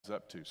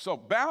up to. So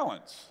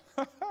balance.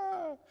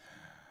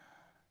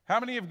 How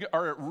many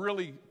are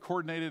really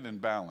coordinated and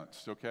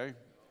balanced, okay?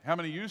 How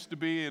many used to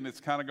be and it's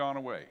kind of gone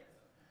away?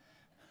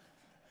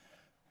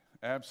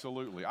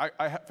 Absolutely.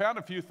 I found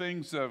a few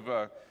things of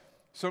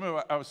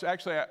I was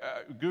actually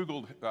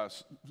Googled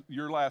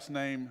your last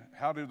name.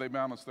 How do they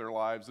balance their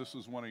lives? This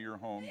is one of your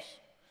homes.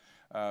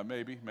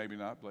 Maybe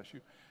not. Bless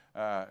you.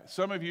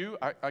 Some of you,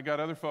 I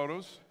got other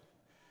photos.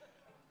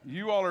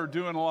 You all are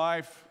doing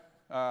life.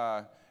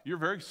 You're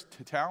very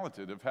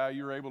talented of how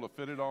you're able to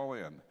fit it all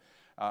in.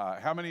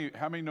 How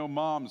many know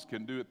moms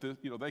can do it?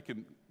 They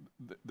can.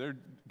 They're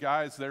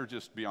guys. They're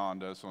just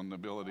beyond us on the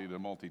ability to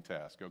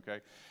multitask. Okay.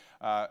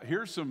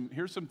 Here's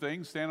some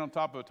things. Stand on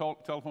top of a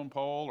telephone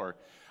pole, or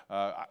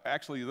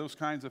actually those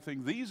kinds of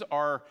things. These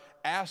are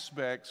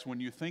aspects when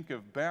you think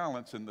of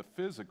balance in the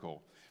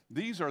physical.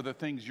 These are the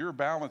things you're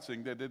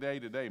balancing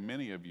today,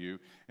 many of you,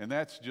 and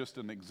that's just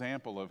an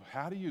example of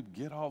how do you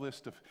get all this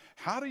stuff,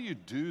 how do you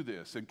do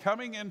this? And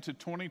coming into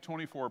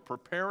 2024,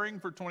 preparing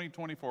for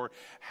 2024,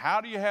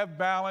 how do you have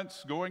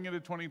balance going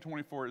into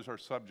 2024 is our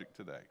subject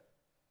today.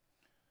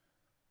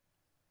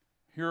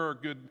 Here are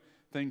good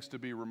things to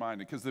be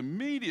reminded, because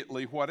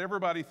immediately what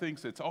everybody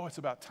thinks it's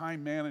about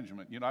time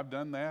management. I've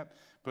done that.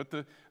 Put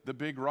the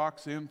big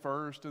rocks in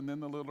first, and then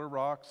the little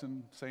rocks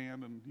and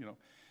sand, and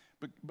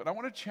But I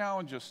want to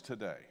challenge us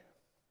today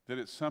that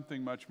it's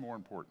something much more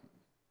important.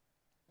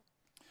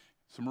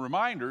 Some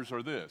reminders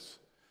are this.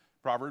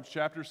 Proverbs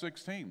chapter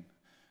 16.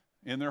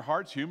 In their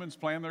hearts, humans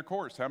plan their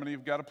course. How many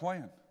have got a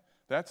plan?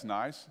 That's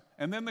nice.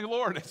 And then the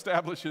Lord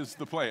establishes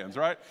the plans,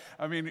 right?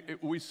 I mean,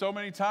 we so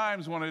many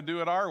times want to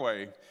do it our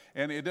way,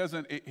 and it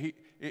doesn't.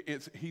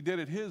 He did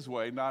it His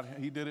way, not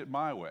He did it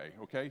my way,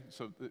 okay?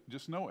 So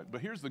just know it.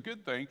 But here's the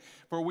good thing,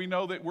 for we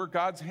know that we're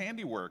God's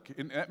handiwork.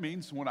 And that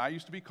means when I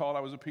used to be called I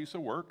was a piece of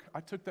work, I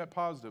took that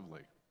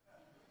positively.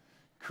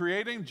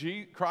 Creating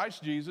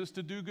Christ Jesus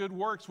to do good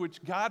works,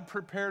 which God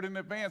prepared in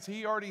advance.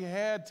 He already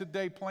had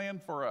today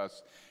planned for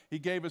us. He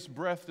gave us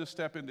breath to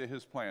step into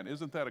His plan.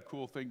 Isn't that a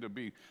cool thing to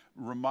be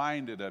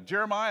reminded of?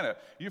 Jeremiah,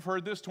 you've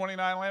heard this,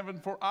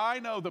 29:11, for I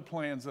know the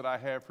plans that I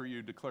have for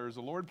you, declares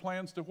the Lord.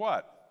 Plans to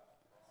what?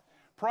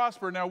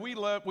 Prosper. Now, we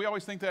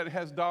always think that it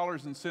has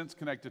dollars and cents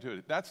connected to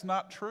it. That's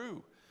not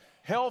true.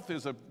 Health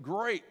is a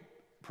great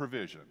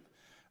provision.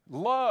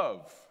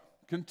 Love,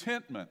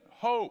 contentment,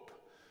 hope.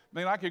 I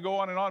mean, I could go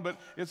on and on,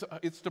 but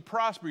it's to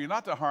prosper you,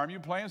 not to harm you.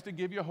 Plans to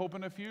give you hope in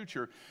the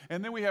future.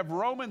 And then we have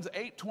Romans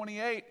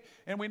 8:28,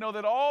 and we know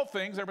that all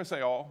things, everybody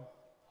say all.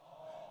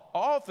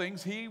 All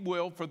things He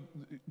will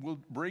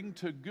bring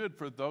to good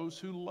for those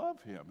who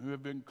love Him, who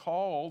have been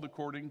called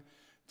according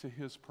to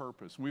His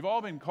purpose. We've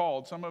all been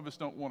called. Some of us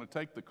don't want to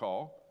take the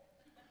call,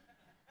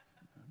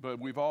 but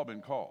we've all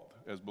been called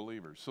as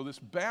believers. So this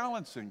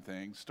balancing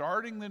thing,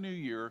 starting the new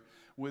year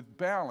with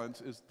balance,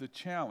 is the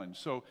challenge.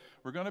 So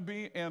we're going to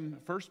be in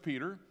 1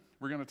 Peter.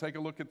 We're going to take a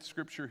look at the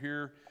scripture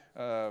here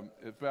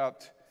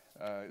about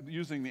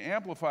using the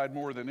Amplified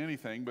more than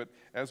anything. But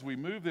as we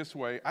move this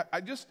way,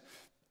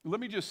 let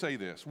me just say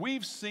this.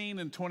 We've seen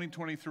in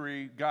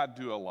 2023 God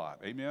do a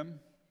lot. Amen?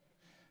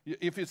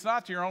 If it's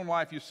not to your own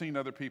life, you've seen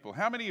other people.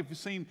 How many have you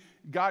seen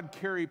God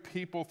carry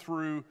people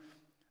through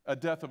a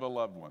death of a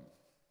loved one?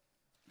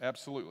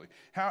 Absolutely.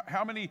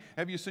 How many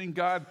have you seen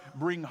God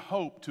bring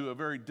hope to a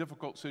very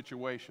difficult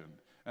situation,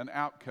 an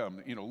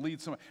outcome,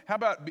 lead someone? How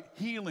about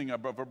healing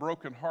of a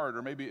broken heart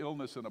or maybe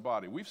illness in a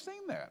body? We've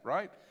seen that,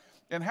 right?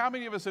 And how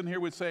many of us in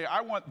here would say,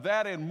 I want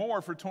that and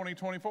more for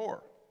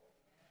 2024?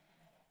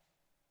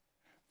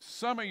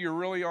 Some of you are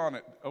really on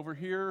it. Over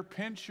here,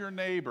 pinch your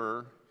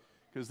neighbor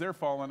because they're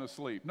falling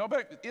asleep. No,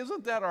 but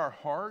isn't that our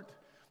heart?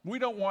 We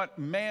don't want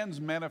man's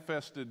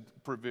manifested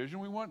provision.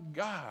 We want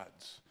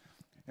God's.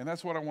 And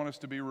that's what I want us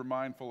to be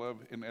mindful of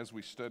as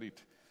we study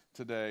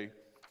today.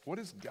 What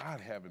does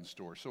God have in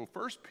store? So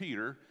 1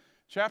 Peter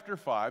chapter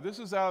 5, this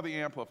is out of the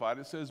Amplified.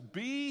 It says,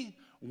 be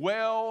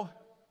well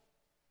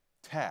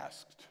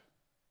tasked.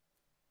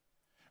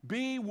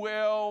 Be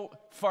well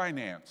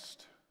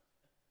financed.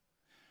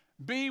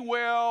 Be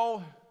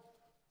well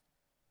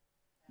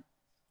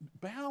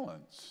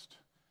balanced.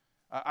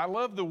 I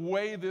love the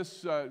way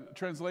this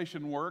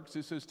translation works.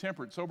 It says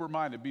temperate,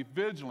 sober-minded, be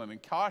vigilant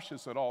and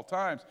cautious at all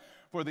times.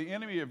 For the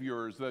enemy of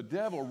yours, the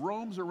devil,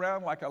 roams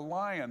around like a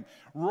lion,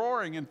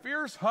 roaring in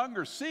fierce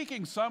hunger,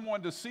 seeking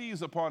someone to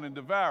seize upon and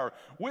devour.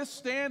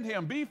 Withstand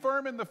him. Be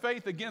firm in the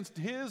faith against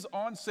his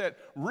onset,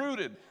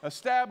 rooted,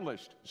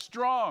 established,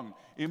 strong,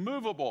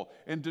 immovable,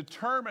 and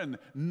determined,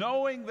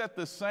 knowing that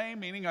the same,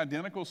 meaning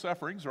identical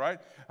sufferings, right,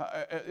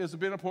 has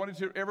been appointed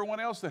to everyone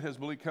else that has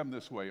become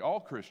this way, all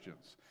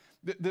Christians.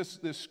 This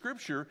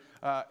scripture,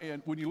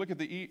 and when you look at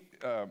the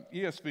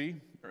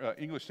ESV,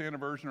 English Standard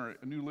Version, or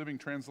a New Living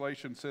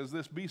Translation, says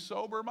this: be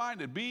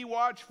sober-minded, be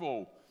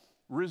watchful,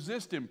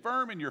 resist him,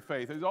 firm in your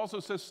faith. It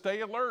also says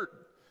stay alert,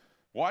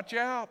 watch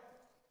out,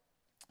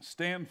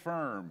 stand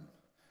firm,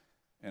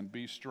 and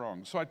be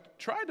strong. So I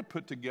tried to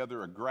put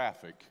together a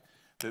graphic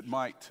that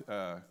might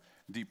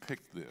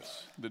depict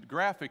this. The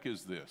graphic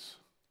is this.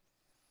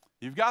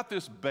 You've got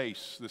this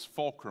base, this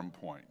fulcrum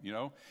point, you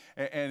know,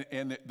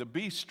 and the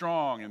be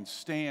strong and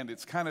stand,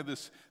 it's kind of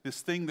this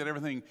thing that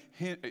everything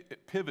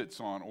it pivots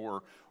on,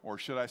 or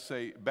should I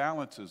say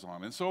balances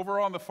on. And so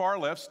over on the far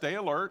left, stay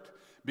alert,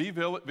 be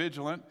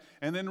vigilant,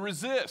 and then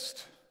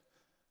resist,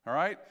 all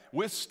right?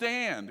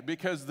 Withstand,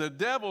 because the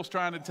devil's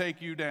trying to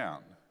take you down.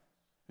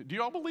 Do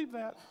you all believe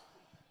that?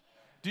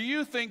 Do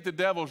you think the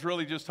devil's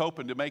really just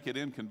hoping to make it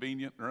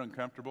inconvenient or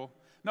uncomfortable?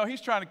 No,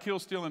 he's trying to kill,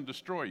 steal, and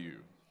destroy you.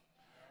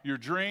 Your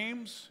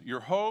dreams, your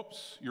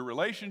hopes, your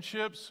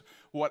relationships,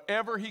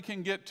 whatever he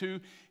can get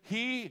to,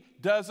 he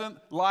doesn't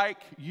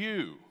like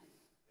you.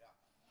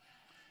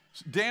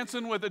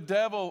 Dancing with the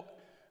devil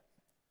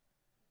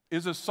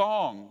is a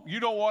song. You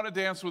don't want to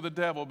dance with the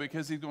devil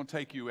because he's going to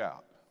take you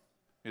out.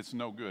 It's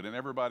no good, and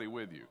everybody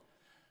with you.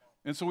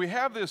 And so we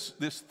have this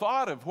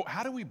thought of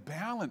how do we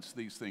balance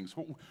these things?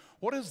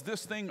 What is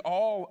this thing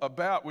all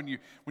about when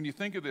you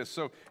think of this?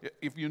 So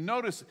if you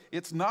notice,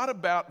 it's not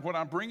about, what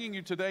I'm bringing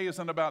you today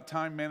isn't about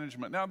time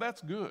management. Now,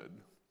 that's good.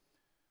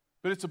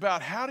 But it's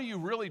about how do you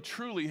really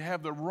truly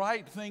have the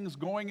right things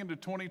going into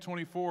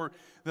 2024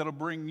 that'll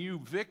bring you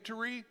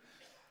victory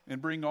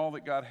and bring all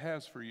that God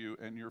has for you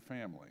and your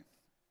family.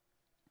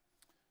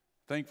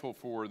 Thankful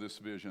for this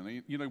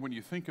vision. You know, when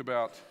you think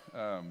about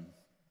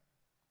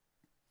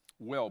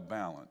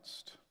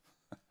well-balanced,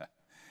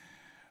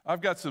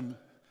 I've got some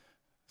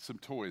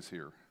toys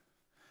here.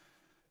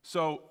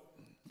 So,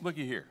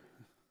 looky here.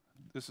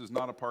 This is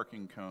not a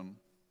parking cone.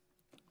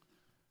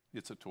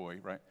 It's a toy,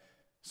 right?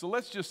 So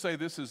let's just say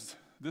this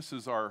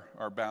is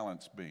our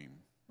balance beam,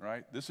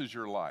 right? This is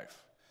your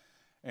life.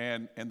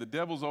 And the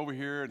devil's over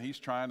here, and he's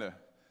trying to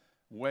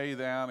weigh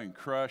down and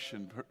crush,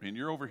 and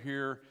you're over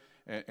here,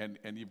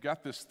 and you've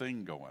got this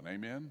thing going,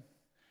 amen?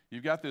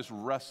 You've got this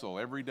wrestle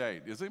every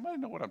day. Does anybody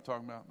know what I'm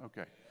talking about?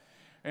 Okay.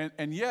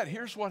 And yet,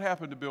 here's what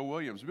happened to Bill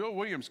Williams. Bill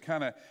Williams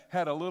kind of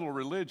had a little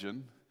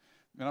religion,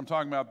 and I'm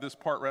talking about this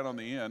part right on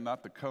the end,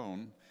 not the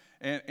cone.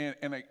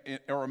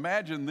 Or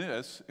imagine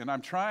this, and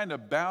I'm trying to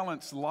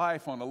balance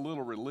life on a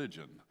little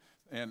religion.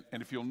 And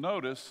if you'll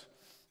notice,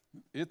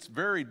 it's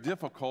very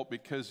difficult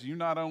because you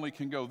not only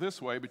can go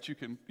this way, but you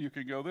can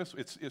go this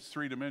way. It's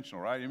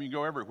three-dimensional, right? I mean, you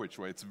go every which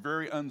way. It's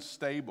very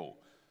unstable.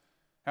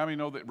 How many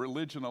know that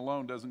religion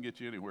alone doesn't get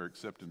you anywhere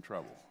except in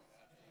trouble?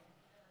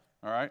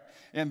 All right?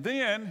 And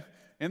then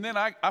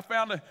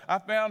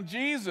I found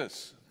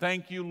Jesus.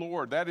 Thank you,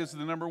 Lord. That is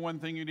the number one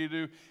thing you need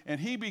to do. And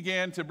he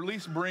began to at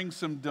least bring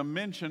some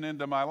dimension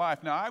into my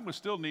life. Now, I was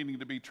still needing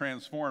to be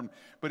transformed,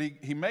 but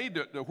he made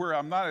it to where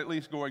I'm not at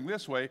least going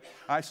this way.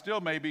 I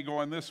still may be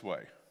going this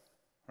way,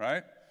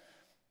 right?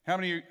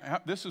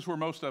 This is where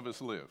most of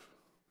us live,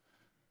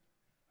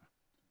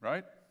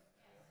 right?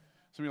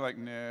 Some of you are like,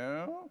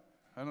 no,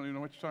 I don't even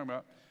know what you're talking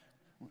about.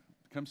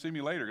 Come see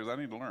me later because I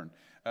need to learn.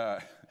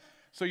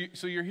 So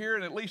you're here,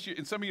 and at least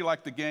and some of you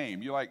like the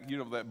game. You like,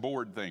 that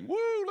board thing. Woo,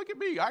 look at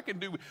me. I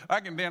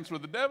can dance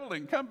with the devil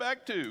and come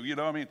back too. You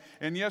know what I mean?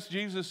 And yes,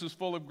 Jesus is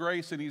full of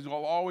grace, and he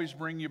will always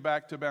bring you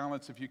back to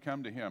balance if you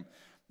come to him.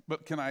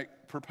 But can I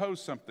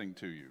propose something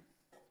to you?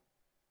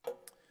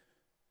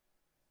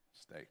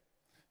 Stay.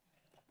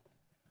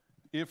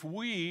 If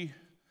we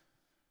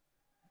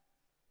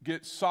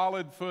get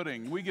solid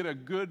footing, we get a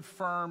good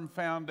firm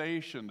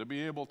foundation to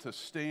be able to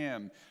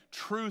stand,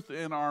 truth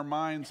in our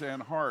minds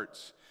and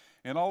hearts,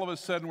 and all of a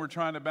sudden we're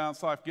trying to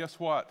balance life, guess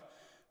what?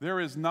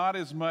 There is not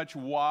as much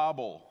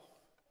wobble.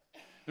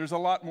 There's a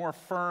lot more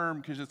firm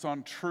because it's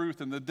on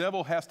truth, and the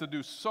devil has to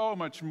do so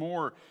much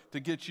more to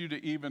get you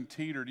to even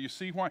teeter. Do you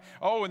see why?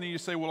 Oh, and then you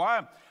say, well,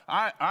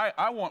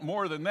 I want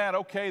more than that.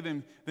 Okay,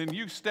 then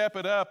you step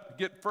it up,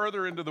 get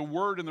further into the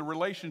Word and the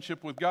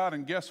relationship with God,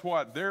 and guess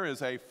what? There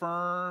is a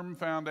firm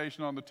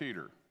foundation on the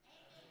teeter.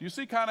 You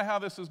see kind of how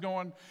this is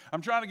going?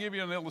 I'm trying to give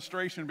you an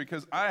illustration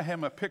because I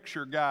am a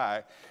picture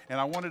guy, and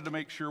I wanted to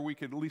make sure we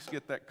could at least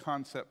get that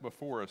concept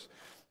before us.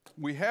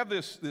 We have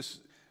this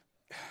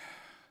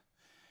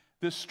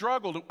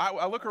struggle.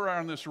 I look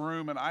around this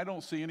room, and I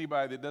don't see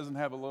anybody that doesn't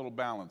have a little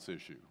balance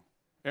issue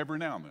every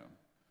now and then.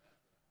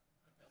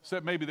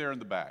 Except maybe they're in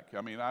the back.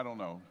 I mean, I don't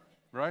know,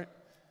 right?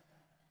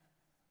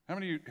 How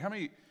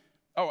many?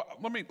 Oh,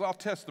 I'll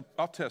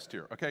test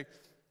here, okay?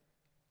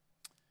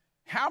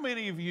 How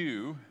many of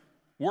you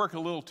work a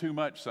little too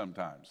much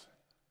sometimes?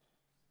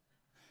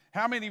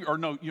 How many, or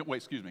no,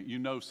 you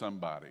know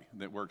somebody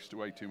that works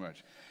way too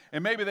much.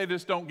 And maybe they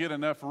just don't get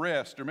enough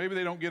rest, or maybe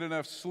they don't get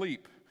enough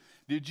sleep.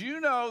 Did you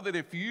know that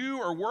if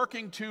you are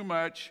working too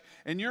much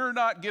and you're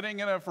not getting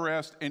enough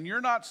rest and you're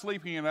not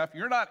sleeping enough,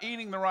 you're not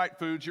eating the right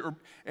foods,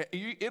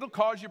 it'll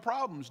cause you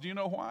problems. Do you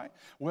know why?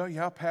 Well,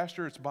 yeah,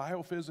 Pastor, it's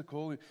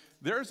biophysical.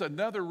 There's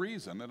another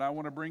reason that I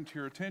want to bring to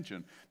your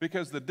attention,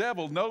 because the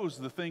devil knows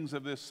the things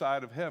of this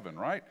side of heaven,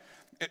 right?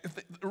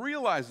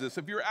 Realize this,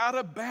 if you're out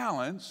of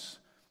balance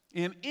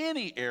in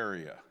any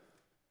area,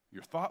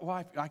 your thought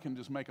life, I can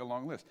just make a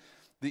long list,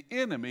 the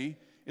enemy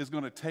is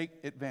going to take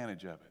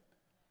advantage of it.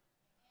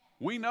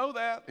 We know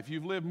that if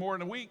you've lived more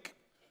than a week,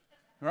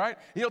 right?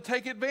 He'll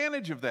take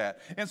advantage of that.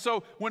 And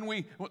so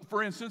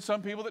for instance,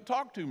 some people that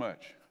talk too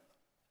much.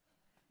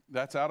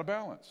 That's out of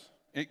balance.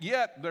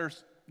 Yet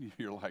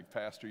you're like,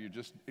 Pastor, you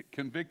just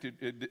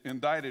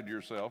indicted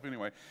yourself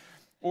anyway.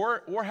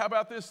 Or how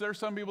about this? There's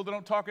some people that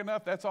don't talk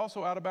enough. That's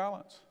also out of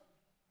balance.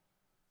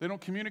 They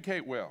don't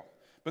communicate well.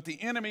 But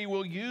the enemy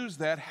will use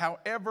that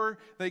however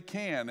they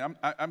can.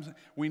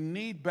 We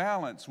need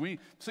balance.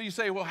 So you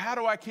say, well, how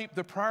do I keep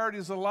the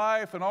priorities of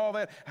life and all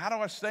that? How do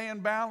I stay in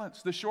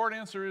balance? The short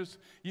answer is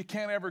you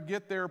can't ever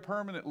get there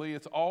permanently.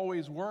 It's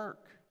always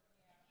work.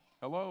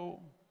 Hello?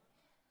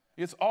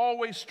 It's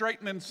always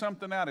straightening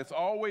something out. It's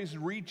always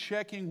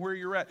rechecking where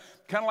you're at.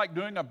 Kind of like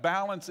doing a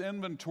balance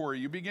inventory.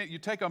 You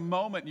take a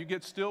moment, you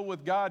get still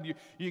with God,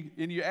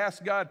 and you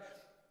ask God,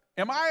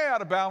 am I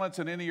out of balance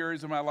in any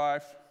areas of my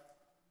life?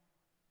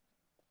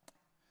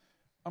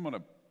 I'm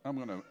going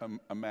to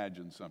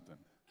imagine something.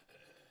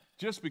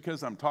 Just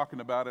because I'm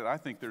talking about it, I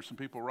think there's some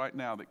people right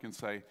now that can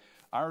say,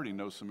 I already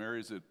know some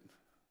areas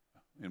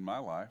in my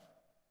life.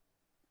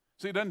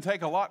 See, it doesn't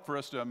take a lot for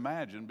us to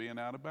imagine being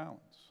out of balance.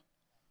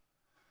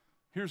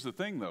 Here's the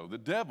thing, though. The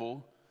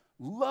devil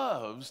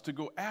loves to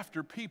go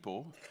after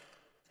people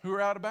who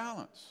are out of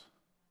balance.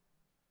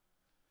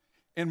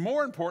 And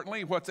more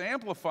importantly, what's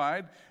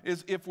amplified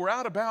is if we're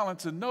out of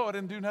balance and know it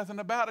and do nothing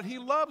about it, he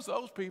loves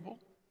those people.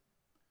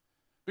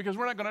 Because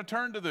we're not going to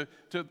turn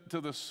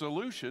to the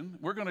solution.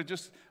 We're going to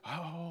just,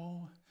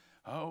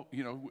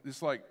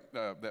 it's like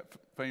that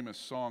famous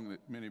song that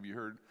many of you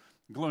heard,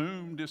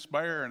 gloom,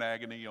 despair, and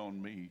agony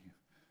on me.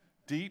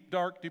 Deep,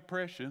 dark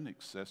depression,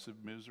 excessive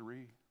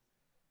misery.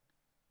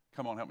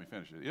 Come on, help me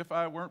finish it. If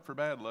I weren't for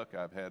bad luck,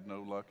 I've had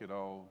no luck at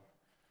all.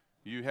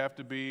 You have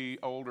to be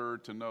older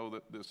to know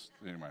that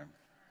anyway.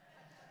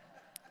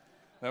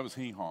 That was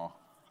hee-haw.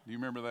 Do you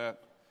remember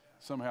that?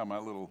 Somehow my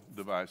little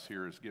device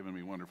here is giving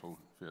me wonderful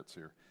fits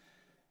here.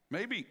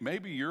 Maybe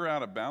you're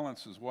out of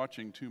balance is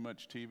watching too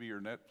much TV or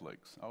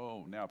Netflix.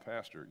 Oh, now,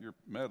 Pastor, you're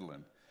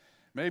meddling.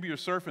 Maybe you're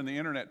surfing the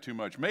internet too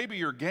much. Maybe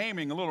you're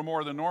gaming a little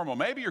more than normal.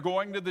 Maybe you're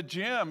going to the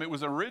gym. It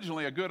was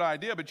originally a good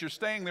idea, but you're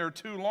staying there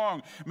too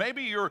long.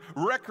 Maybe you're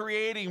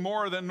recreating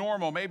more than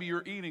normal. Maybe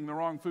you're eating the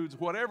wrong foods.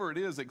 Whatever it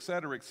is, et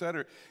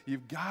cetera,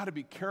 you've got to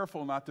be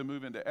careful not to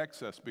move into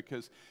excess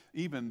because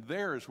even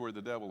there is where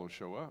the devil will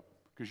show up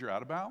because you're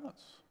out of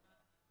balance.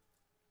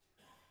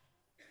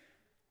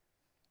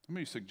 Let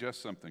me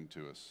suggest something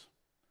to us.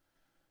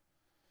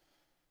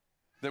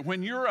 That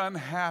when you're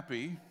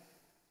unhappy,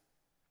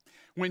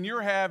 when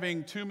you're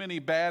having too many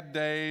bad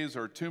days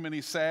or too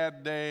many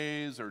sad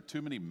days or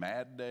too many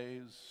mad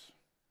days,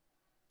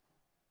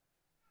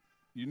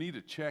 you need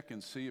to check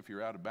and see if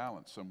you're out of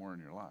balance somewhere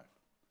in your life.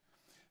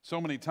 So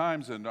many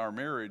times in our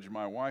marriage,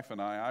 my wife and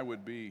I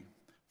would be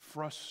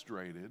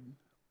frustrated.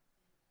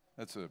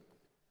 That's a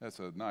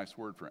nice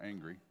word for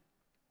angry.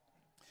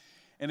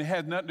 And it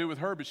had nothing to do with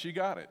her, but she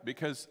got it.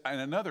 Because in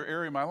another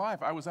area of my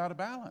life, I was out of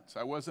balance.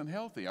 I wasn't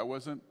healthy.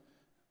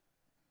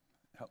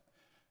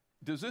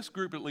 Does this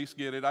group at least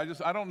get it?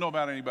 I don't know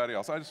about anybody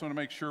else. I just want to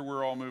make sure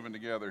we're all moving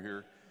together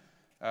here.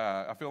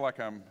 I feel like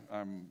I'm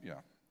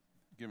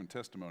giving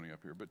testimony up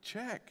here. But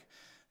check.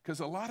 Because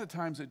a lot of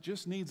times it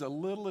just needs a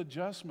little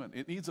adjustment.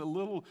 It needs a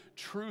little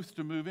truth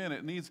to move in.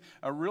 It needs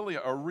really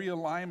a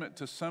realignment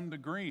to some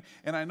degree.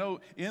 And I know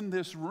in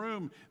this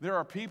room there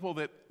are people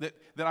that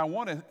I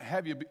want to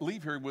have you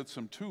leave here with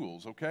some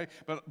tools, okay?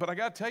 But I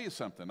got to tell you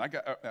something.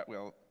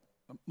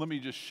 Let me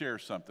just share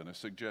something, a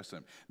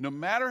suggestion. No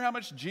matter how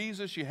much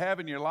Jesus you have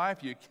in your life,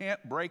 you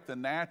can't break the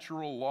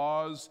natural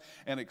laws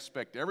and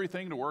expect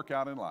everything to work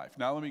out in life.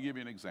 Now let me give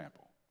you an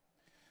example.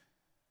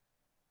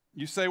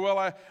 You say, well,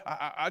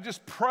 I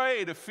just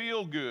pray to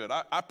feel good.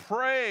 I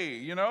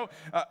pray,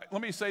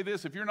 Let me say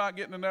this. If you're not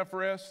getting enough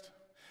rest,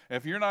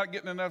 if you're not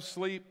getting enough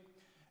sleep,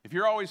 if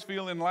you're always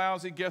feeling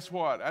lousy, guess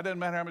what? It doesn't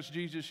matter how much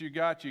Jesus you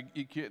got,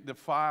 you can't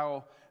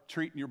defile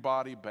treating your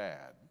body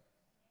bad.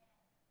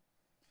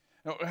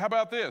 How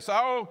about this?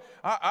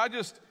 I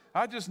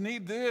just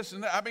need this.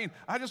 And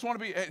I just want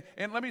to be,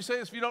 and let me say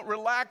this, if you don't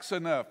relax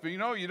enough, you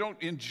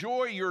don't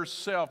enjoy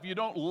yourself, you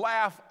don't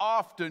laugh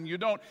often, you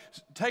don't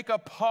take a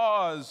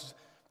pause,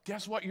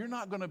 guess what? You're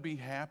not going to be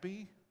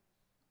happy.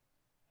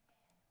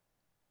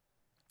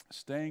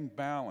 Staying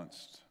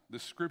balanced. The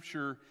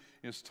scripture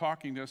is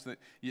talking to us that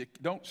you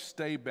don't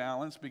stay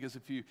balanced because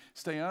if you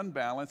stay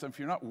unbalanced, if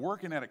you're not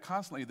working at it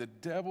constantly, the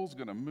devil's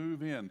going to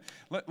move in.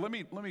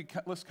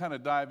 Let's kind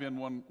of dive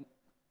in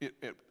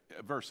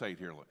verse 8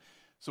 here.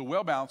 So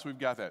well balanced, we've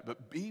got that.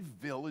 But be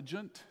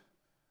vigilant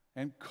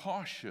and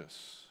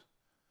cautious.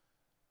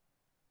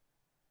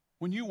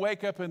 When you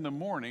wake up in the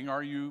morning,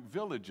 are you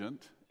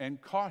vigilant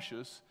and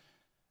cautious?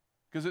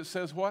 Because it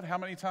says what? How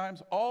many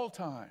times? All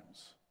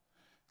times.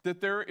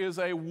 That there is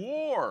a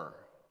war.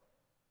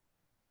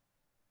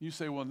 You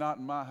say, well, not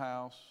in my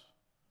house,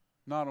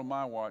 not on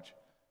my watch.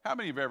 How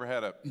many of you have ever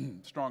had a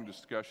strong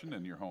discussion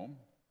in your home?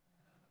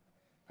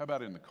 How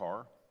about in the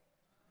car?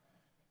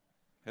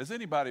 Has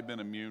anybody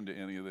been immune to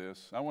any of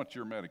this? I want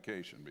your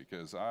medication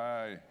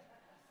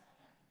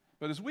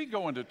but as we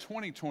go into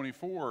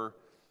 2024,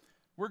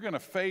 we're going to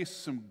face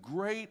some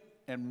great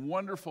and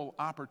wonderful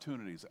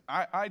opportunities.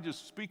 I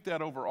just speak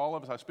that over all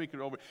of us. I speak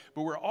it over.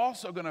 But we're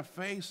also going to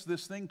face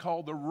this thing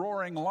called the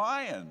roaring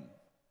lion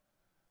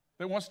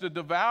that wants to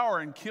devour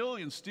and kill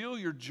you and steal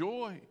your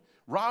joy,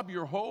 rob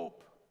your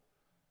hope,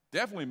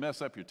 definitely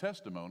mess up your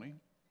testimony.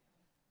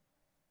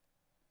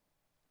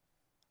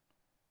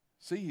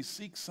 See, he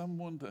seeks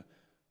someone to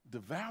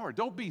devour.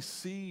 Don't be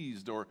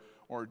seized or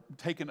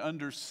taken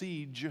under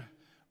siege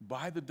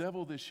by the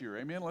devil this year.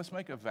 Amen. Let's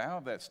make a vow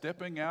of that.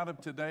 Stepping out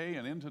of today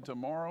and into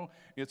tomorrow,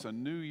 it's a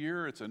new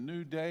year, it's a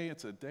new day,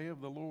 it's a day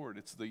of the Lord.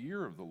 It's the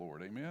year of the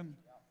Lord. Amen.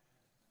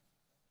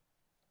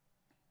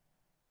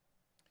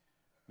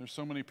 There's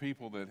so many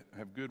people that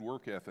have good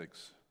work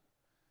ethics.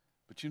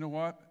 But you know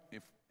what?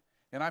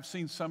 And I've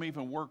seen some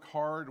even work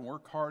hard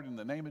in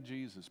the name of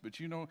Jesus. But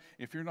you know,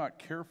 if you're not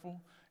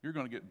careful, you're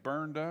going to get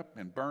burned up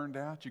and burned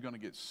out. You're going to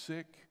get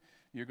sick.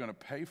 You're going to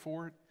pay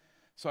for it.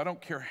 So I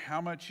don't care how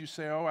much you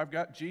say, oh, I've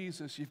got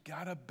Jesus. You've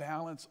got to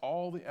balance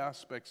all the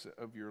aspects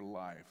of your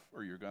life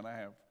or you're going to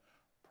have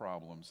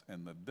problems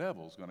and the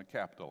devil's going to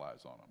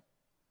capitalize on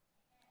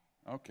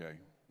them. Okay,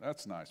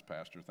 that's nice,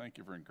 Pastor. Thank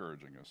you for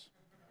encouraging us.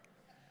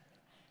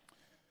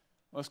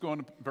 Let's go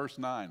into verse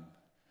 9.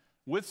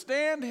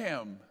 Withstand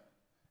him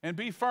and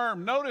be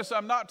firm. Notice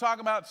I'm not talking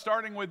about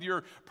starting with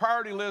your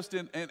priority list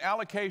and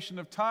allocation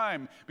of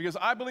time, because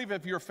I believe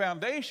if your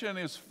foundation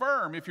is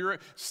firm, if you're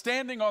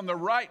standing on the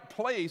right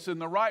place in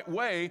the right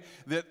way,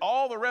 that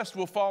all the rest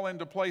will fall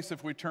into place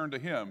if we turn to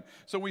him.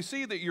 So we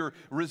see that you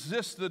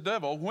resist the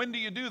devil. When do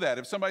you do that?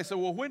 If somebody said,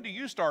 well, when do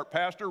you start,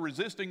 Pastor,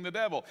 resisting the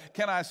devil?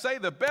 Can I say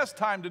the best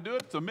time to do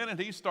it is the minute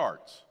he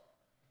starts?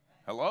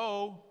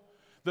 Hello?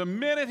 The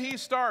minute he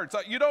starts.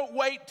 You don't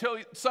wait till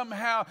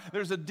somehow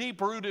there's a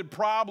deep-rooted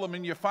problem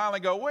and you finally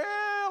go, well,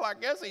 I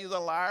guess he's a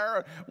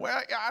liar.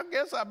 Well, I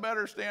guess I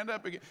better stand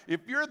up again.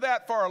 If you're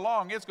that far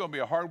along, it's going to be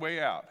a hard way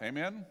out.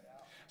 Amen?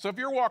 So if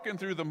you're walking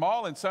through the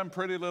mall and some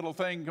pretty little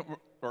thing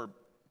or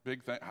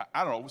big thing,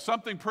 I don't know,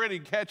 something pretty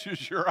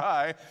catches your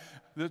eye,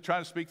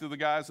 trying to speak to the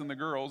guys and the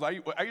girls.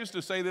 I used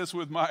to say this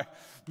with my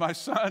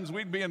sons.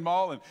 We'd be in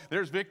mall and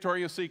there's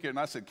Victoria's Secret. And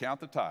I said, count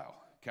the tile,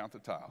 count the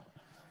tile,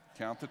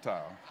 count the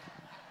tile.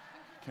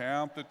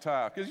 Count the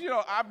tile. Because, you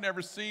know, I've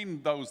never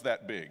seen those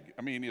that big.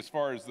 I mean, as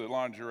far as the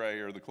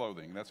lingerie or the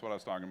clothing. That's what I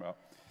was talking about.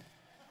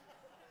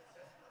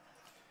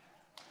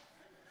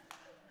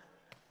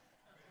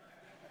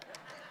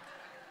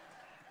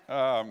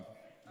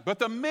 But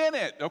the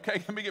minute,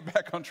 okay, let me get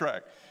back on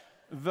track.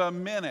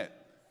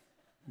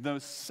 The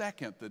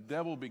second the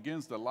devil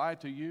begins to lie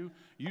to you,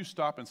 you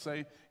stop and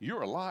say,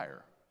 you're a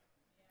liar.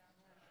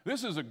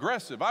 This is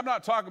aggressive. I'm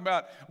not talking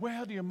about,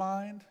 well, do you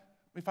mind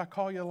if I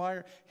call you a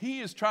liar?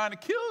 He is trying to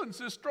kill and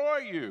destroy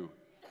you.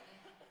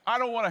 I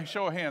don't want to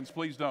show hands,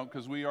 please don't,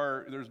 because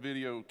there's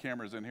video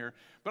cameras in here.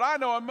 But I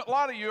know a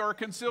lot of you are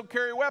concealed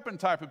carry weapon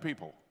type of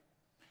people.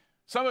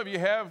 Some of you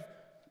have,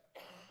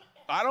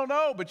 I don't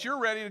know, but you're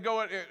ready to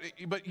go.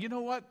 But you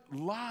know what?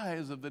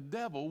 Lies of the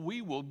devil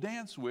we will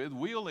dance with,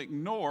 we'll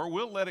ignore,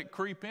 we'll let it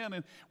creep in,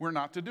 and we're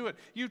not to do it.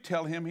 You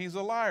tell him he's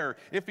a liar.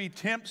 If he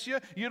tempts you,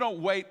 you don't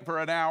wait for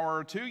an hour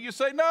or two. You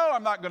say, no,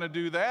 I'm not going to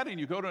do that, and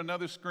you go to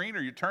another screen or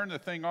you turn the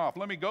thing off.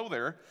 Let me go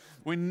there.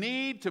 We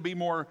need to be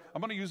more, I'm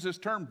going to use this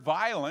term,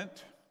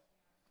 violent.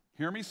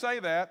 Hear me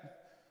say that.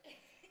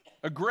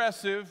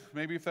 Aggressive,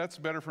 maybe if that's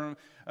better for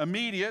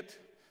immediate,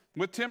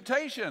 with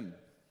temptation.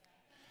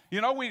 You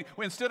know, we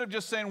instead of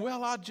just saying,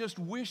 well, I just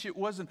wish I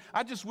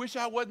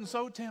wasn't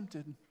so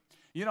tempted.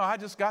 You know, I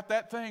just got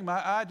that thing. My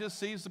eye just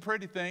sees the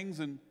pretty things,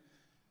 and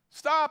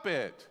stop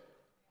it.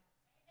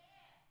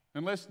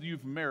 Unless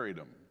you've married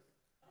them.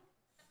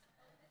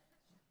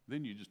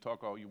 Then you just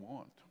talk all you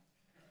want.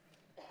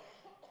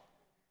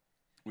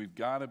 We've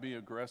got to be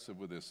aggressive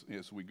with this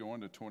as we go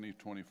into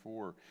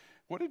 2024.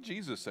 What did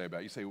Jesus say about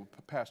it? You say, well,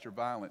 Pastor,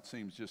 violent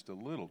seems just a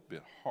little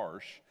bit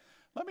harsh.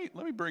 Let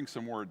me bring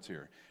some words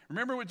here.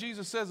 Remember what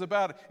Jesus says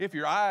about if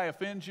your eye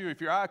offends you,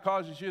 if your eye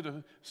causes you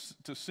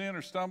to sin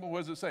or stumble, what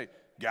does it say?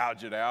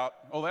 Gouge it out.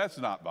 Oh, that's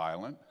not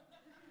violent.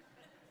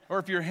 Or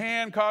if your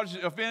hand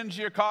offends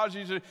you,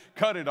 causes you to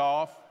cut it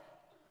off.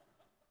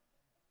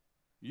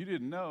 You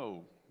didn't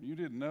know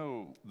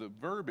the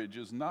verbiage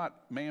is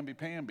not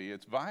mamby-pamby.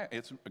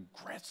 It's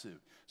aggressive.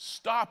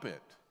 Stop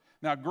it.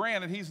 Now,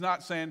 granted, he's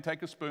not saying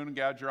take a spoon and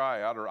gouge your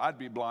eye out, or I'd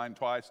be blind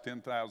twice,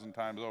 10,000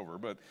 times over,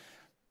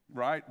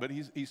 right? But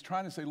he's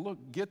trying to say,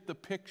 look, get the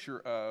picture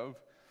of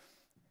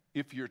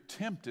if you're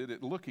tempted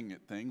at looking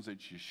at things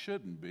that you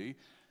shouldn't be,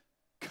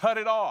 cut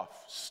it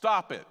off,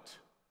 stop it,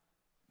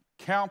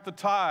 count the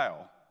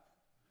tile,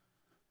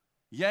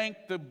 yank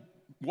the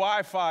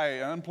Wi-Fi,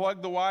 unplug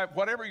the Wi-Fi,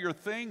 whatever your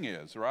thing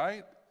is,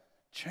 right?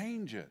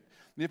 Change it.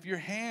 If your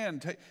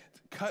hand,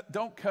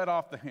 don't cut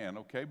off the hand,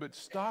 okay? But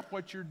stop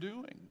what you're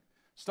doing.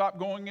 Stop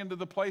going into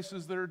the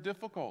places that are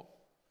difficult.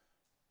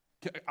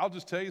 I'll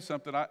just tell you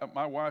something.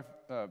 My wife,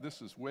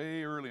 this is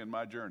way early in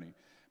my journey,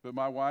 but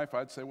my wife,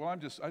 I'd say, well, I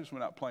just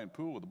went out playing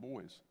pool with the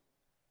boys.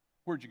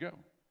 Where'd you go?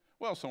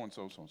 Well,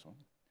 so-and-so, so-and-so.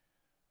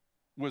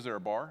 Was there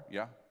a bar?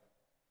 Yeah.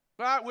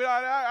 But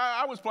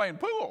I was playing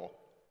pool.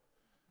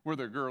 Were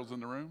there girls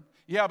in the room?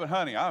 Yeah, but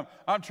honey,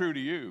 I'm true to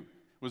you.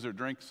 Was there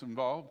drinks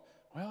involved?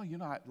 Well,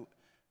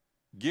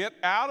 get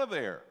out of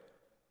there.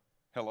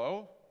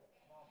 Hello?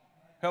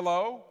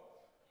 Hello?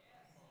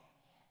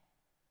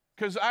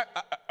 Because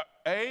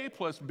A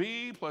plus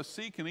B plus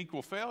C can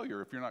equal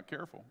failure if you're not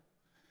careful.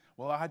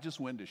 Well, I just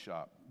window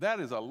shop.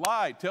 That is a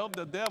lie. Tell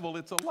the devil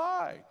it's a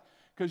lie.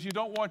 Because you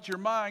don't want your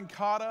mind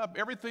caught up.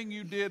 Everything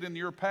you did in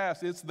your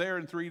past, it's there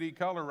in 3D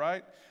color,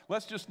 right?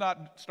 Let's just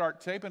not start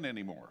taping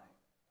anymore.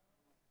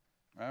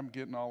 I'm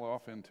getting all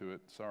off into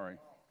it. Sorry.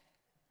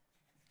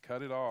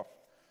 Cut it off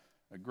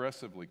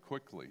aggressively,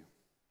 quickly.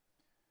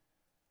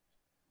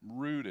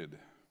 Rooted.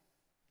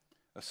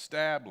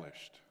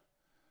 Established.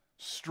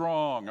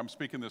 Strong. I'm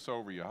speaking this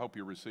over you. I hope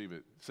you receive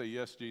it. Say,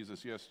 yes,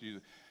 Jesus, yes,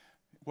 Jesus.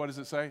 What does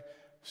it say?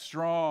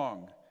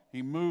 Strong,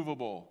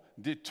 immovable,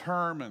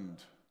 determined.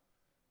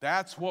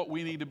 That's what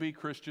we need to be,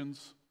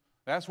 Christians.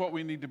 That's what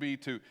we need to be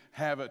to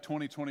have a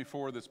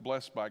 2024 that's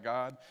blessed by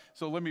God.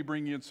 So let me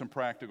bring you in some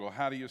practical.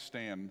 How do you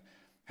stand?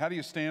 How do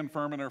you stand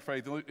firm in our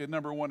faith?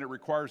 Number one, it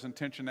requires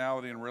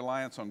intentionality and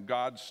reliance on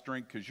God's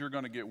strength because you're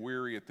going to get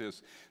weary at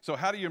this. So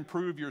how do you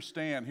improve your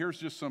stand? Here's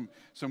just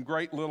some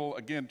great little,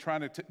 again,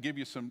 trying to give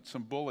you some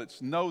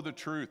bullets. Know the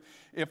truth.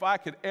 If I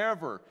could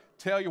ever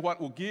tell you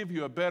what will give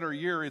you a better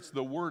year, it's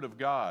the Word of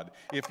God.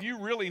 If you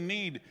really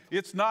need,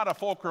 it's not a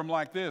fulcrum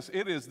like this.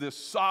 It is this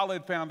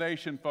solid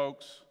foundation,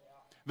 folks.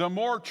 The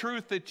more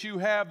truth that you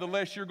have, the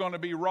less you're going to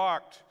be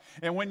rocked.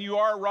 And when you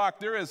are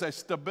rocked, there is a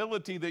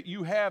stability that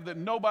you have that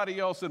nobody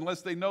else,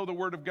 unless they know the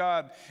Word of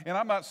God. And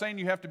I'm not saying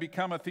you have to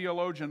become a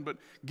theologian, but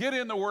get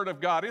in the Word of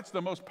God. It's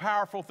the most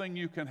powerful thing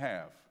you can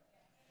have.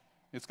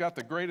 It's got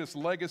the greatest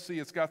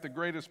legacy. It's got the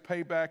greatest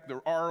payback, the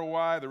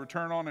ROI, the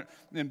return on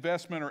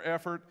investment or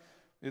effort.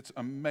 It's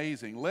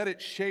amazing. Let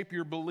it shape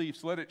your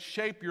beliefs. Let it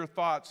shape your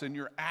thoughts and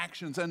your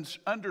actions. And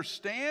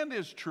understand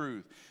His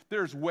truth.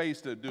 There's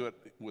ways to do it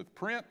with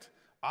print,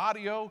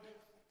 audio.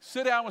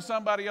 Sit down with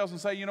somebody else and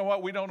say, you know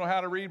what, we don't know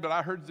how to read, but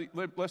I heard,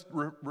 let's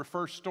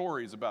refer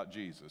stories about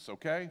Jesus,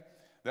 okay?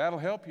 That'll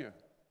help you.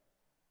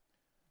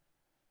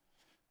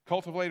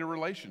 Cultivate a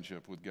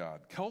relationship with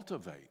God.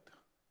 Cultivate.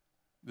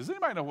 Does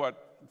anybody know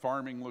what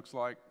farming looks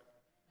like?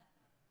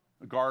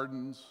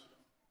 Gardens.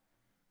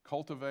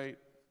 Cultivate.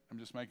 I'm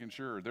just making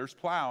sure. There's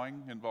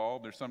plowing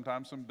involved. There's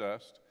sometimes some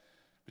dust.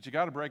 But you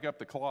got to break up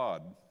the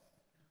clod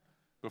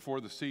before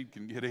the seed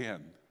can get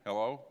in.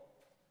 Hello?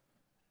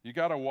 You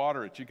got to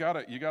water it. You got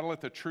to let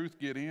the truth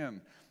get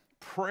in.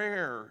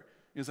 Prayer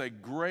is a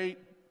great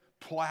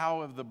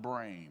plow of the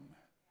brain.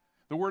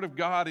 The Word of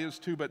God is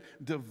too, but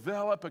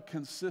develop a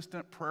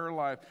consistent prayer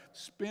life.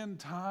 Spend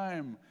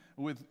time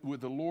with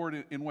the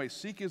Lord in ways.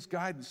 Seek His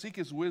guidance, seek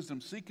His wisdom,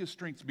 seek His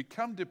strength.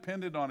 Become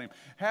dependent on Him.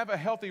 Have a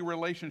healthy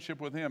relationship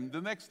with Him. The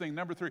next thing,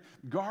 number 3,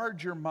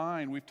 guard your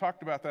mind. We've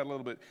talked about that a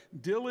little bit.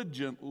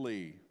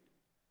 Diligently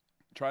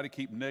try to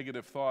keep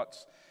negative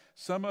thoughts.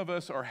 Some of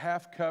us are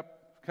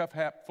cup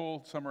half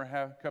full, some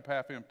are cup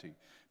half empty.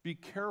 Be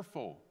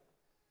careful.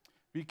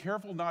 Be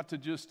careful not to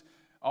just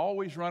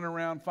always run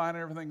around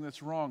finding everything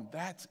that's wrong.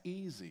 That's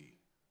easy.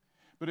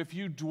 But if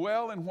you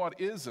dwell in what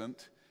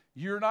isn't,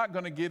 you're not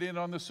going to get in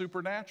on the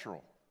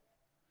supernatural.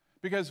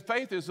 Because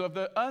faith is of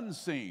the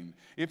unseen.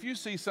 If you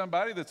see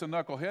somebody that's a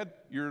knucklehead,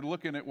 you're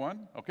looking at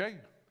one, okay,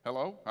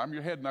 hello, I'm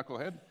your head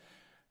knucklehead.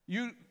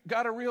 You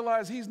got to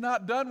realize he's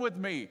not done with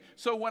me.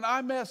 So when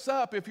I mess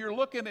up, if you're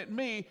looking at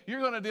me,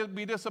 you're going to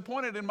be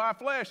disappointed in my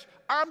flesh.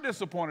 I'm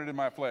disappointed in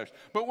my flesh.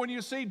 But when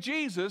you see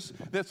Jesus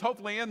that's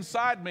hopefully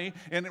inside me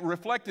and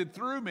reflected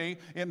through me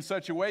in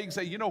such a way, you can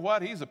say, you know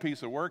what? He's a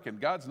piece of work and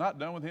God's not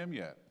done with him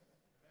yet.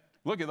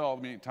 Look at all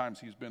the many times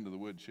he's been to the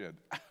woodshed.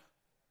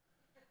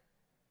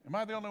 Am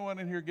I the only one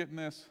in here getting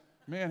this?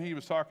 Man, he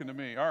was talking to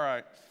me. All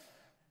right.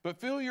 But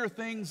fill your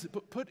things,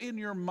 put in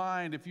your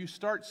mind, if you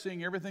start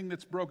seeing everything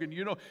that's broken,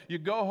 you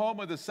go home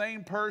with the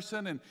same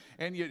person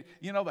and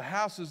you know, the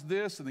house is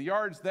this and the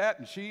yard's that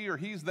and she or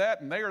he's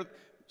that and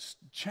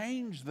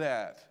change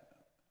that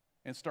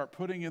and start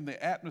putting in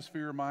the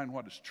atmosphere of mind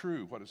what is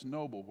true, what is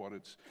noble, what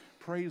is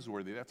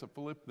praiseworthy. That's a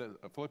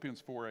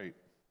Philippians 4:8.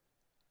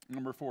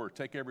 Number 4,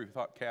 take every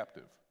thought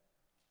captive.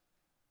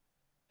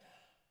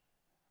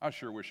 I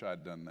sure wish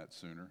I'd done that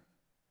sooner.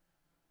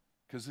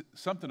 Because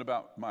something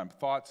about my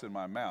thoughts and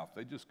my mouth,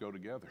 they just go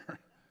together.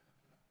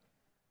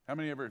 How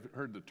many ever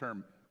heard the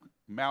term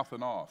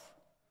mouthing off?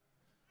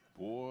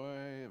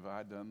 Boy, have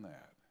I done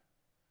that.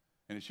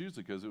 And it's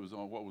usually because it was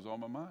on what was on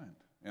my mind.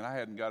 And I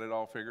hadn't got it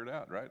all figured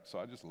out, right? So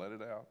I just let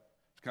it out.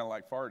 It's kind of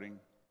like farting.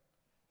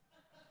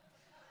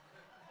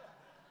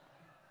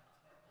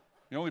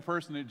 The only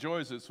person that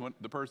enjoys it is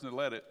the person that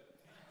let it.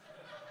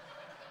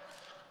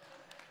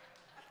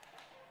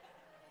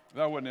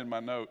 That wasn't in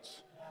my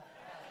notes.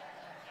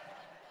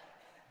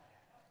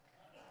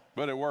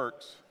 But it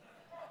works.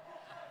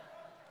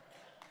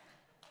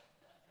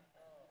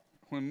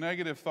 When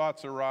negative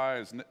thoughts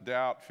arise,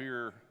 doubt,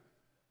 fear,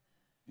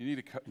 you need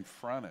to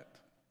confront it.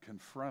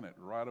 Confront it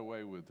right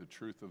away with the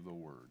truth of the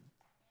Word.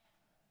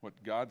 What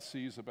God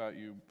sees about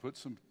you, put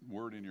some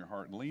Word in your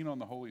heart. Lean on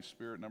the Holy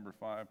Spirit, number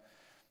 5.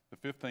 The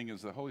fifth thing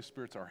is the Holy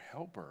Spirit's our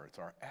helper. It's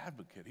our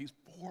advocate. He's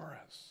for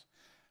us.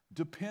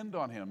 Depend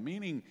on him,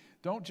 meaning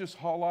don't just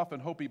haul off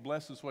and hope he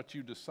blesses what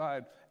you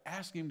decide.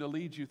 Ask him to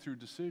lead you through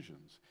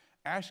decisions.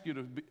 Ask you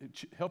to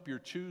help you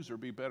choose or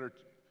make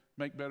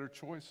better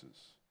choices.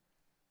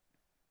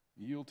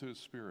 Yield to his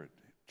Spirit.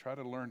 Try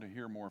to learn to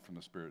hear more from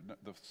the Spirit.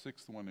 The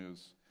sixth one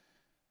is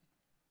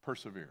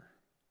persevere.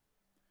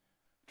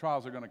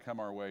 Trials are going to come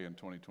our way in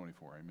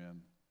 2024,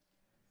 amen?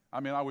 I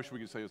mean, I wish we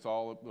could say it's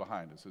all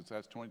behind us.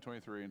 That's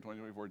 2023, and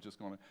 2024 is just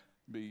going to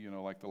be,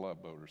 like the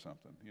Love Boat or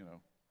something,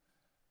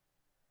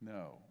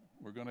 No,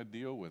 we're going to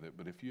deal with it,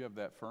 but if you have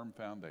that firm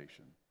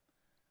foundation,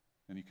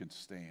 then you can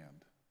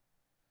stand.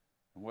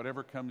 And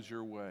whatever comes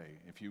your way,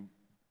 if you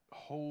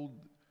hold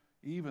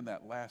even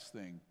that last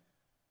thing,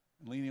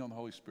 leaning on the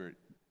Holy Spirit,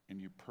 and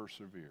you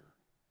persevere,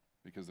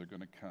 because they're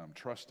going to come.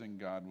 Trusting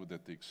God with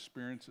that the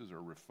experiences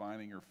are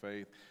refining your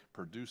faith,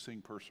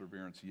 producing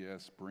perseverance,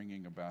 yes,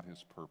 bringing about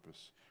his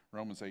purpose.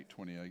 Romans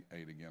 8:28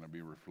 again will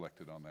be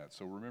reflected on that.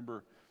 So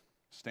remember,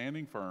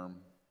 standing firm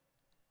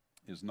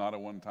is not a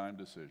one-time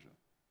decision,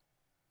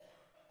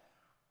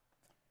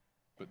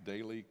 but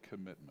daily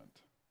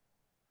commitment.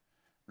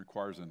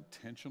 Requires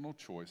intentional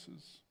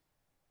choices,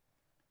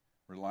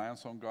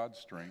 reliance on God's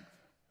strength,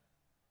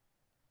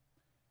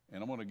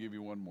 and I'm going to give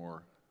you one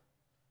more: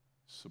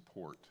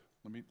 support.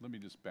 Let me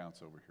just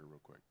bounce over here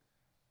real quick.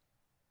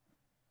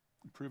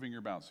 Improving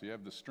your balance. So you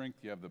have the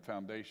strength, you have the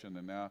foundation,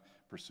 and now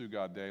pursue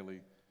God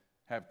daily.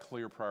 Have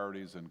clear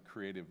priorities and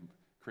create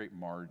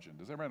margin.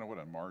 Does everybody know what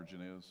a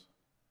margin is?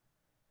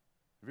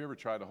 Have you ever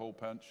tried to hole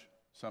punch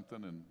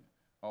something and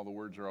all the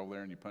words are over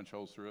there and you punch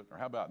holes through it? Or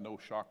how about no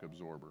shock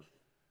absorber?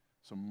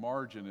 So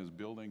margin is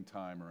building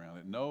time around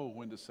it. Know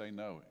when to say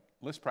no.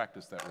 Let's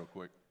practice that real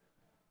quick.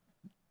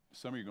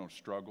 Some of you are going to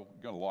struggle.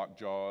 You're going to lock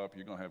jaw up.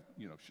 You're going to have,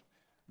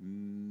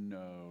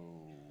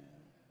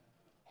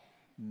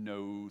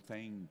 no,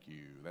 thank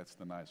you. That's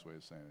the nice way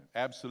of saying it.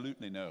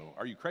 Absolutely no.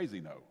 Are you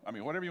crazy? No. I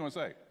mean, whatever you want to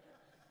say.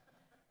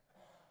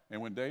 And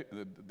when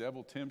the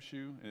devil tempts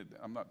you,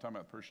 I'm not talking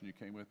about the person you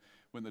came with.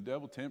 When the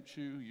devil tempts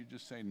you, you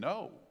just say,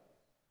 no,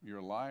 you're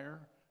a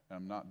liar, and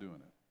I'm not doing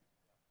it.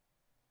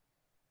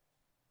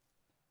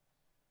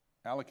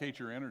 Allocate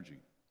your energy.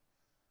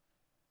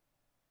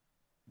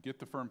 Get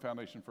the firm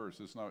foundation first.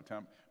 It's not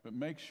time, but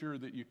make sure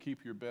that you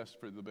keep your best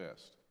for the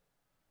best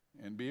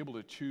and be able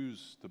to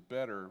choose the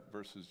better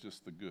versus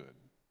just the good.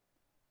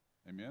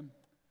 Amen?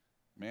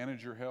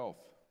 Manage your health.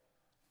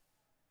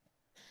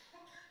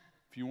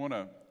 If you want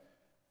to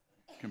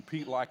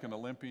compete like an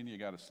Olympian, you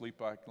got to sleep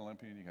like an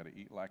Olympian, you got to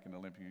eat like an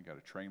Olympian, you got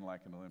to train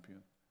like an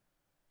Olympian.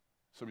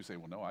 Somebody say,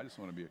 well, no, I just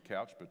want to be a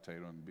couch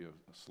potato and be a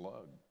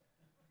slug.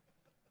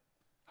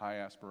 High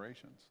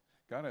aspirations.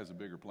 God has a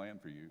bigger plan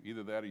for you.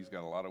 Either that or he's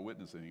got a lot of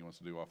witnessing he wants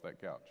to do off that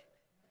couch.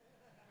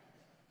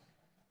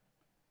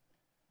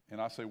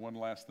 And I'll say one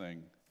last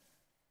thing,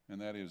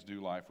 and that is do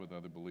life with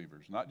other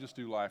believers. Not just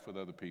do life with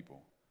other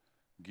people.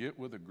 Get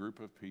with a group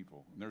of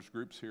people. And there's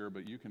groups here,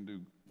 but you can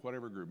do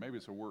whatever group. Maybe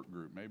it's a work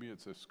group. Maybe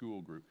it's a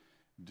school group.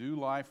 Do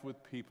life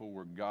with people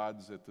where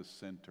God's at the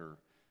center,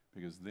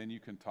 because then you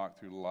can talk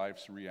through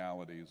life's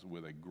realities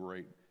with a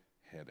great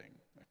heading,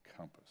 a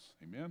compass.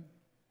 Amen?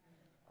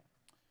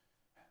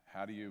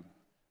 How do you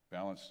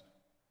balance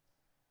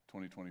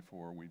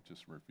 2024? We've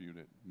just reviewed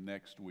it.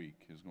 Next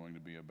week is going to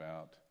be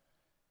about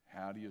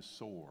how do you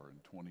soar in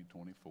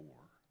 2024?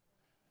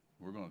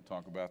 We're going to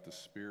talk about the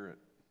Spirit.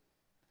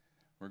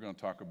 We're going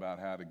to talk about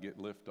how to get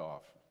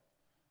liftoff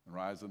and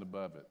rising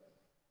above it.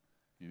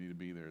 You need to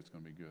be there. It's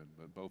going to be good.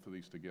 But both of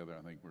these together,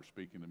 I think, we're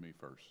speaking to me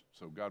first.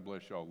 So God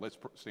bless y'all. Let's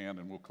stand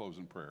and we'll close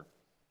in prayer.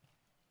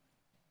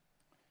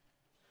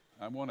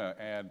 I want to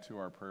add to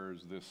our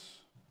prayers this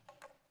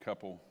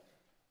couple,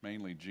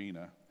 mainly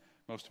Gina.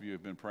 Most of you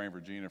have been praying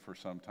for Gina for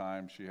some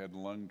time. She had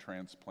lung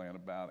transplant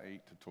about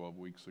 8 to 12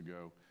 weeks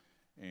ago.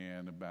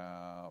 And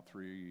about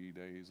 3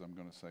 days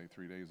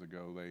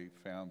ago, they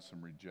found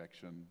some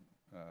rejection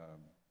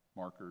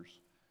markers.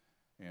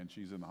 And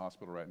she's in the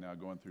hospital right now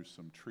going through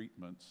some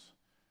treatments,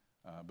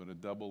 but a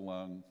double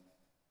lung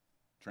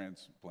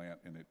transplant.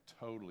 And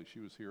she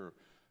was here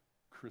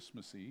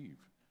Christmas Eve.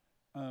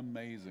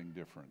 Amazing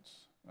difference.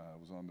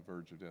 Was on the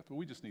verge of death. But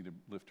we just need to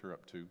lift her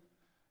up too.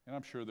 And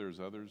I'm sure there's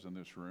others in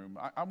this room.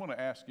 I want to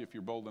ask you, if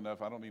you're bold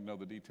enough, I don't need to know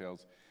the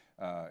details,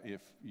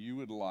 if you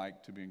would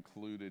like to be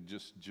included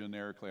just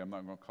generically. I'm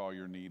not going to call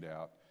your need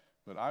out,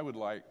 but I would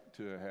like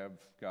to have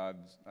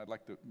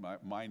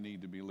my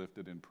need to be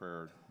lifted in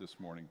prayer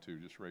this morning too.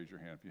 Just raise your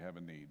hand if you have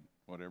a need,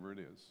 whatever it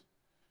is.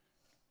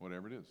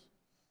 Whatever it is.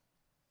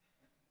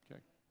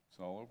 Okay, it's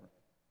all over.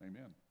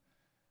 Amen.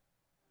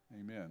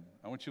 Amen.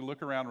 I want you to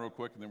look around real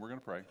quick and then we're going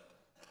to pray.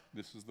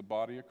 This is the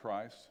body of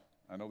Christ.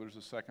 I know there's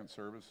a second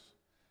service.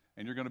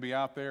 And you're going to be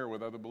out there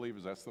with other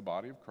believers. That's the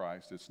body of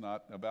Christ. It's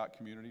not about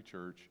community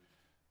church.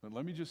 But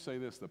let me just say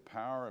this, the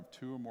power of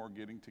two or more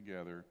getting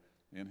together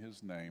in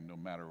his name, no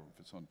matter if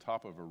it's on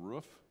top of a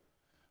roof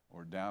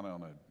or down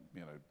on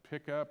a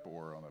pickup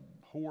or on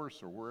a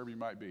horse or wherever you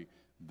might be,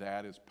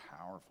 that is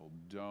powerful.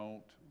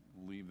 Don't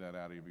leave that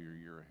out of your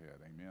year ahead.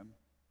 Amen?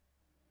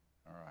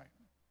 All right.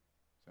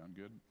 Sound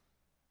good?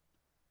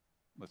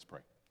 Let's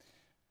pray.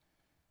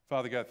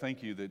 Father God,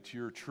 thank you that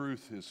your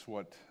truth is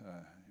what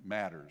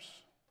matters.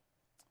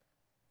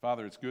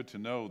 Father, it's good to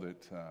know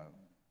that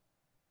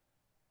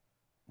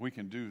we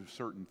can do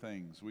certain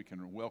things. We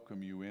can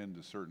welcome you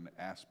into certain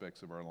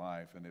aspects of our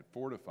life, and it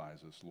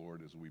fortifies us,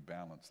 Lord, as we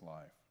balance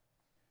life.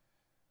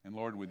 And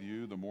Lord, with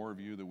you, the more of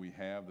you that we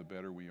have, the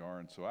better we are.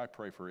 And so I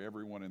pray for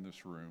everyone in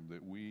this room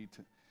that we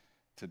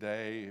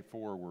today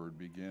forward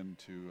begin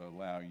to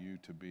allow you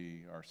to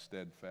be our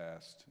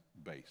steadfast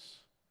base.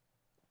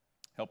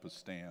 Help us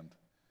stand.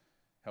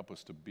 Help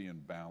us to be in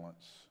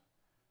balance.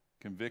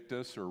 Convict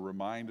us or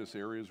remind us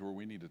areas where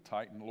we need to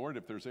tighten. Lord,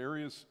 if there's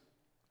areas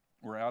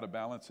we're out of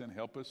balance in,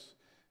 help us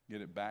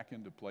get it back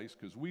into place,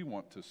 because we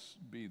want to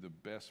be the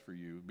best for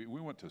you. We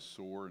want to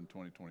soar in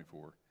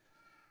 2024.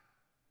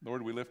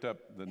 Lord, we lift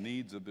up the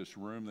needs of this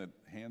room, that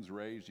hands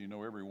raised, you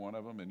know every one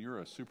of them, and you're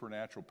a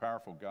supernatural,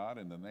 powerful God.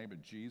 In the name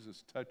of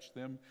Jesus, touch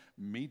them,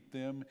 meet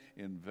them,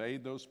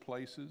 invade those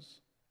places.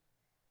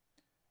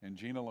 And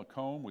Gina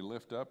Lacombe, we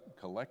lift up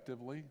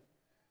collectively.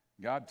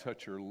 God,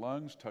 touch her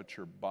lungs, touch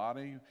her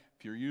body.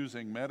 If you're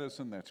using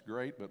medicine, that's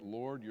great, but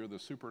Lord, you're the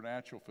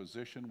supernatural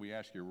physician. We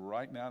ask you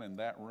right now in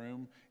that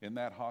room, in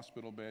that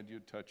hospital bed,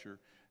 you'd touch her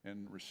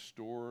and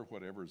restore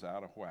whatever's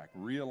out of whack.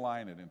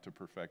 Realign it into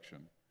perfection,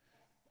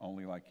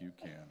 only like you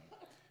can.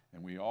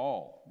 And we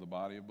all, the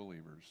body of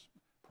believers,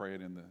 pray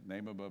it in the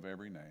name above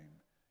every name.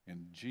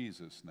 In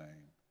Jesus'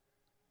 name,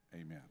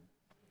 amen.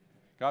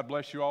 God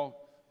bless you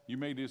all. You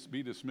may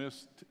be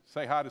dismissed.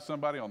 Say hi to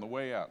somebody on the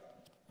way out.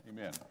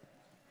 Amen.